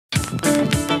I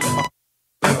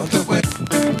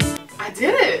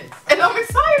did it, and I'm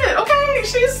excited. Okay,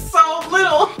 she's so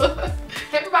little.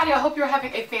 Hey everybody, I hope you're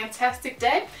having a fantastic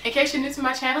day. In case you're new to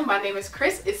my channel, my name is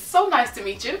Chris. It's so nice to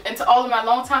meet you. And to all of my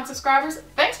longtime subscribers,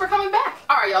 thanks for coming back.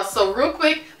 Alright y'all, so real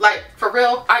quick, like for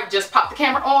real, I just popped the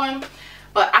camera on,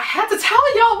 but I had to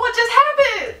tell y'all what just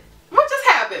happened. What just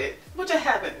happened? What just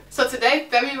happened? So today,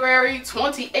 February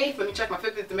 28th, let me check my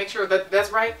Fitbit to make sure that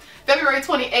that's right. February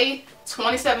 28th,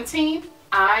 2017,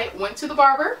 I went to the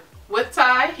barber with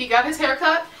Ty. He got his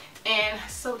haircut, and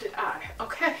so did I.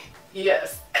 Okay.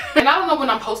 Yes. And I don't know when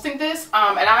I'm posting this,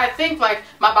 and I think like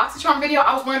my BoxyCharm video,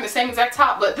 I was wearing the same exact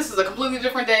top, but this is a completely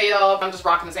different day, y'all. I'm just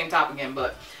rocking the same top again,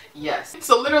 but yes.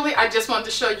 So literally, I just wanted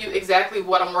to show you exactly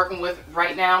what I'm working with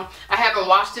right now. I haven't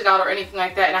washed it out or anything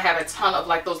like that, and I have a ton of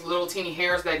like those little teeny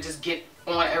hairs that just get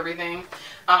on everything.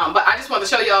 But I just wanted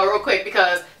to show y'all real quick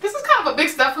because this is kind of a big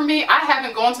step for me. I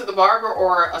haven't gone to the barber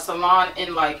or a salon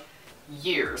in like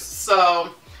years.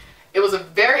 So it was a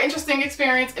very interesting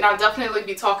experience, and I'll definitely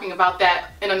be talking about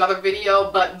that in another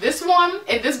video. But this one,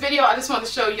 in this video, I just want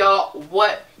to show y'all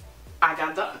what I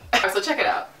got done. Alright, so check it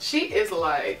out. She is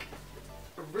like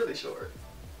really short,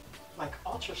 like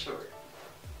ultra short.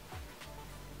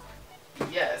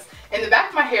 Yes, and the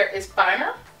back of my hair is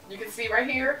finer. You can see right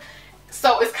here.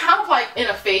 So it's kind of like in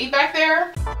a fade back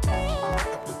there.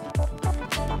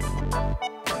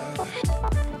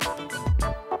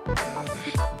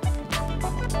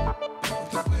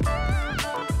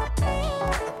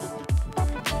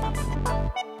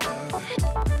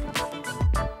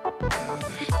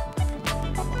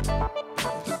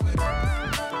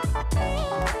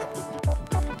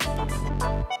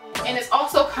 And it's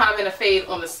also kind of in a fade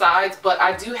on the sides, but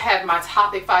I do have my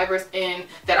topic fibers in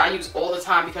that I use all the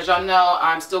time because y'all know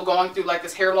I'm still going through like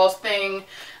this hair loss thing, and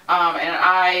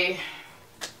I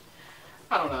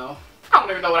don't know. I don't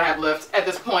even know what I have left at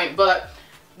this point, but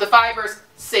the fibers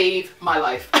save my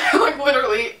life. Like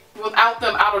literally, without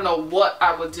them, I don't know what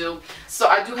I would do. So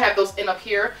I do have those in up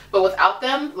here, but without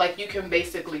them, like you can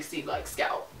basically see like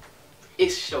scalp.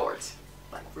 It's short,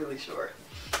 like really short.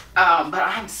 But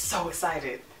I'm so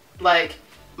excited. Like,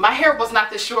 my hair was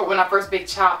not this short when I first big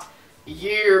chopped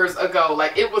years ago.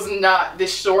 Like, it was not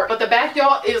this short. But the back,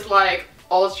 y'all, is like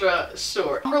ultra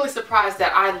short. I'm really surprised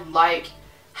that I like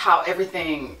how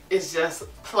everything is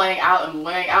just playing out and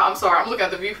laying out. I'm sorry, I'm looking at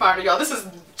the viewfinder, y'all. This is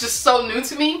just so new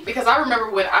to me because I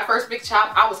remember when I first big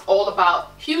chopped, I was all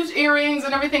about huge earrings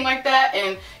and everything like that.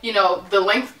 And, you know, the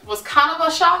length was kind of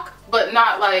a shock, but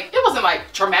not like, it wasn't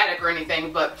like traumatic or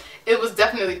anything, but it was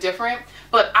definitely different.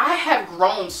 But I have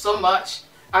grown so much,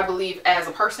 I believe, as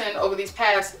a person over these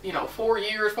past, you know,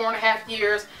 4.5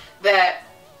 years, that,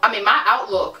 I mean, my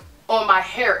outlook on my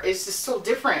hair is just so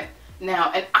different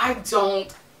now. And I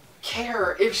don't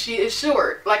care if she is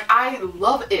short. Like, I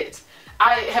love it.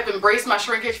 I have embraced my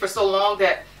shrinkage for so long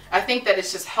that I think that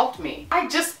it's just helped me. I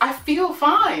feel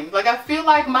fine. Like, I feel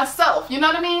like myself, you know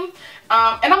what I mean?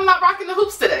 And I'm not rocking the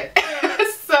hoops today.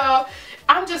 So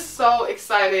I'm just so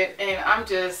excited, and I'm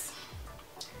just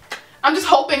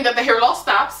hoping that the hair loss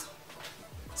stops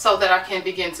so that I can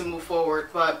begin to move forward.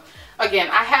 But again,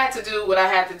 I had to do what I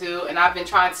had to do, and I've been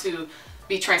trying to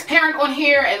be transparent on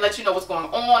here and let you know what's going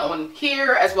on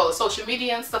here, as well as social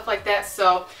media and stuff like that.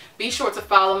 So be sure to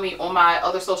follow me on my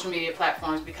other social media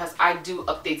platforms because I do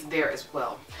updates there as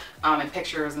well, and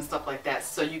pictures and stuff like that,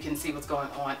 so you can see what's going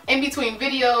on in between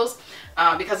videos,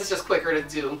 because it's just quicker to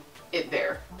do it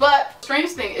there. But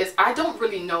strange thing is, I don't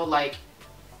really know like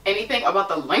anything about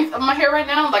the length of my hair right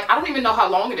now. Like, I don't even know how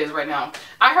long it is right now.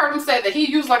 I heard him say that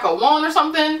he used like a wand or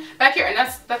something back here, and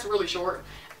that's really short.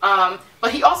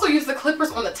 But he also used the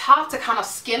clippers on the top to kind of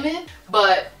skim it,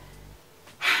 but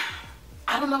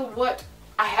I don't know what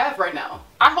I have right now.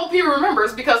 I hope he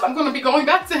remembers because I'm going to be going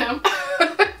back to him.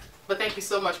 But thank you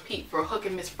so much, Pete, for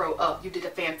hooking Miss Fro up. You did a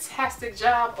fantastic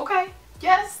job. Okay.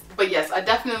 Yes. But yes, I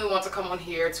definitely want to come on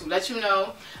here to let you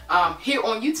know, here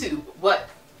on YouTube, what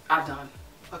I've done.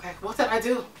 Okay, what did I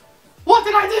do? What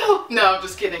did I do? No, I'm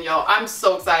just kidding, y'all. I'm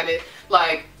so excited.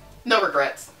 Like, no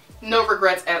regrets. No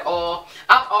regrets at all.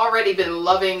 I've already been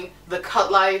loving the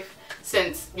cut life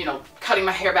since, you know, cutting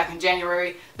my hair back in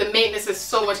January. The maintenance is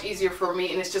so much easier for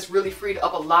me, and it's just really freed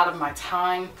up a lot of my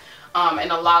time,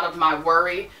 and a lot of my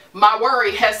worry. My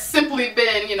worry has simply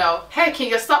been, you know, hey, can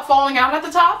you stop falling out at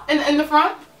the top and in the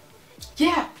front?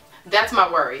 Yeah, that's my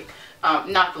worry,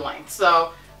 not the length.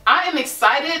 So I am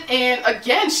excited, and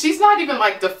again, she's not even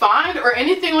like defined or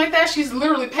anything like that. She's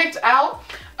literally picked out,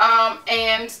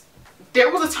 and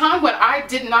there was a time when I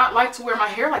did not like to wear my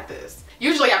hair like this.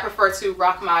 Usually I prefer to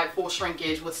rock my full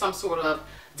shrinkage with some sort of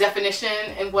definition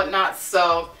and whatnot.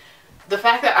 So the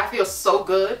fact that I feel so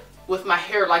good with my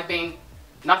hair like being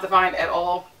not defined at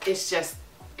all, it's just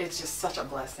such a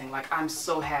blessing. Like, I'm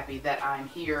so happy that I'm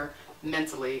here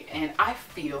mentally and I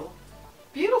feel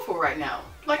beautiful right now.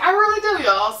 Like, I really do,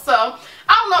 y'all. So I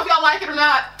don't know if y'all like it or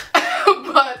not,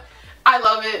 but I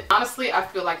love it. Honestly, I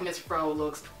feel like Miss Fro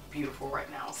looks beautiful right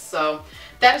now. So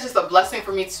that is just a blessing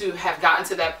for me to have gotten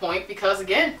to that point, because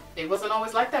again, it wasn't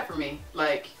always like that for me.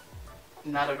 Like,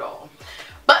 not at all.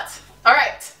 But all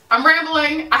right, I'm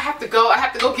rambling. I have to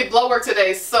go get blood work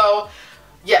today. So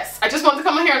yes, I just wanted to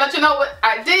come in here and let you know what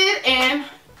I did, and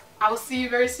I will see you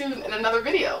very soon in another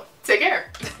video. Take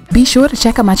care. Be sure to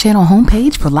check out my channel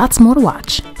homepage for lots more to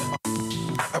watch.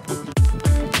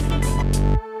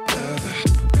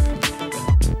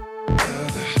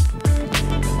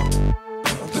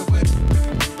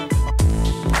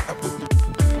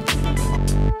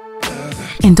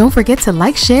 And don't forget to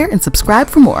like, share, and subscribe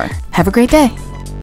for more. Have a great day.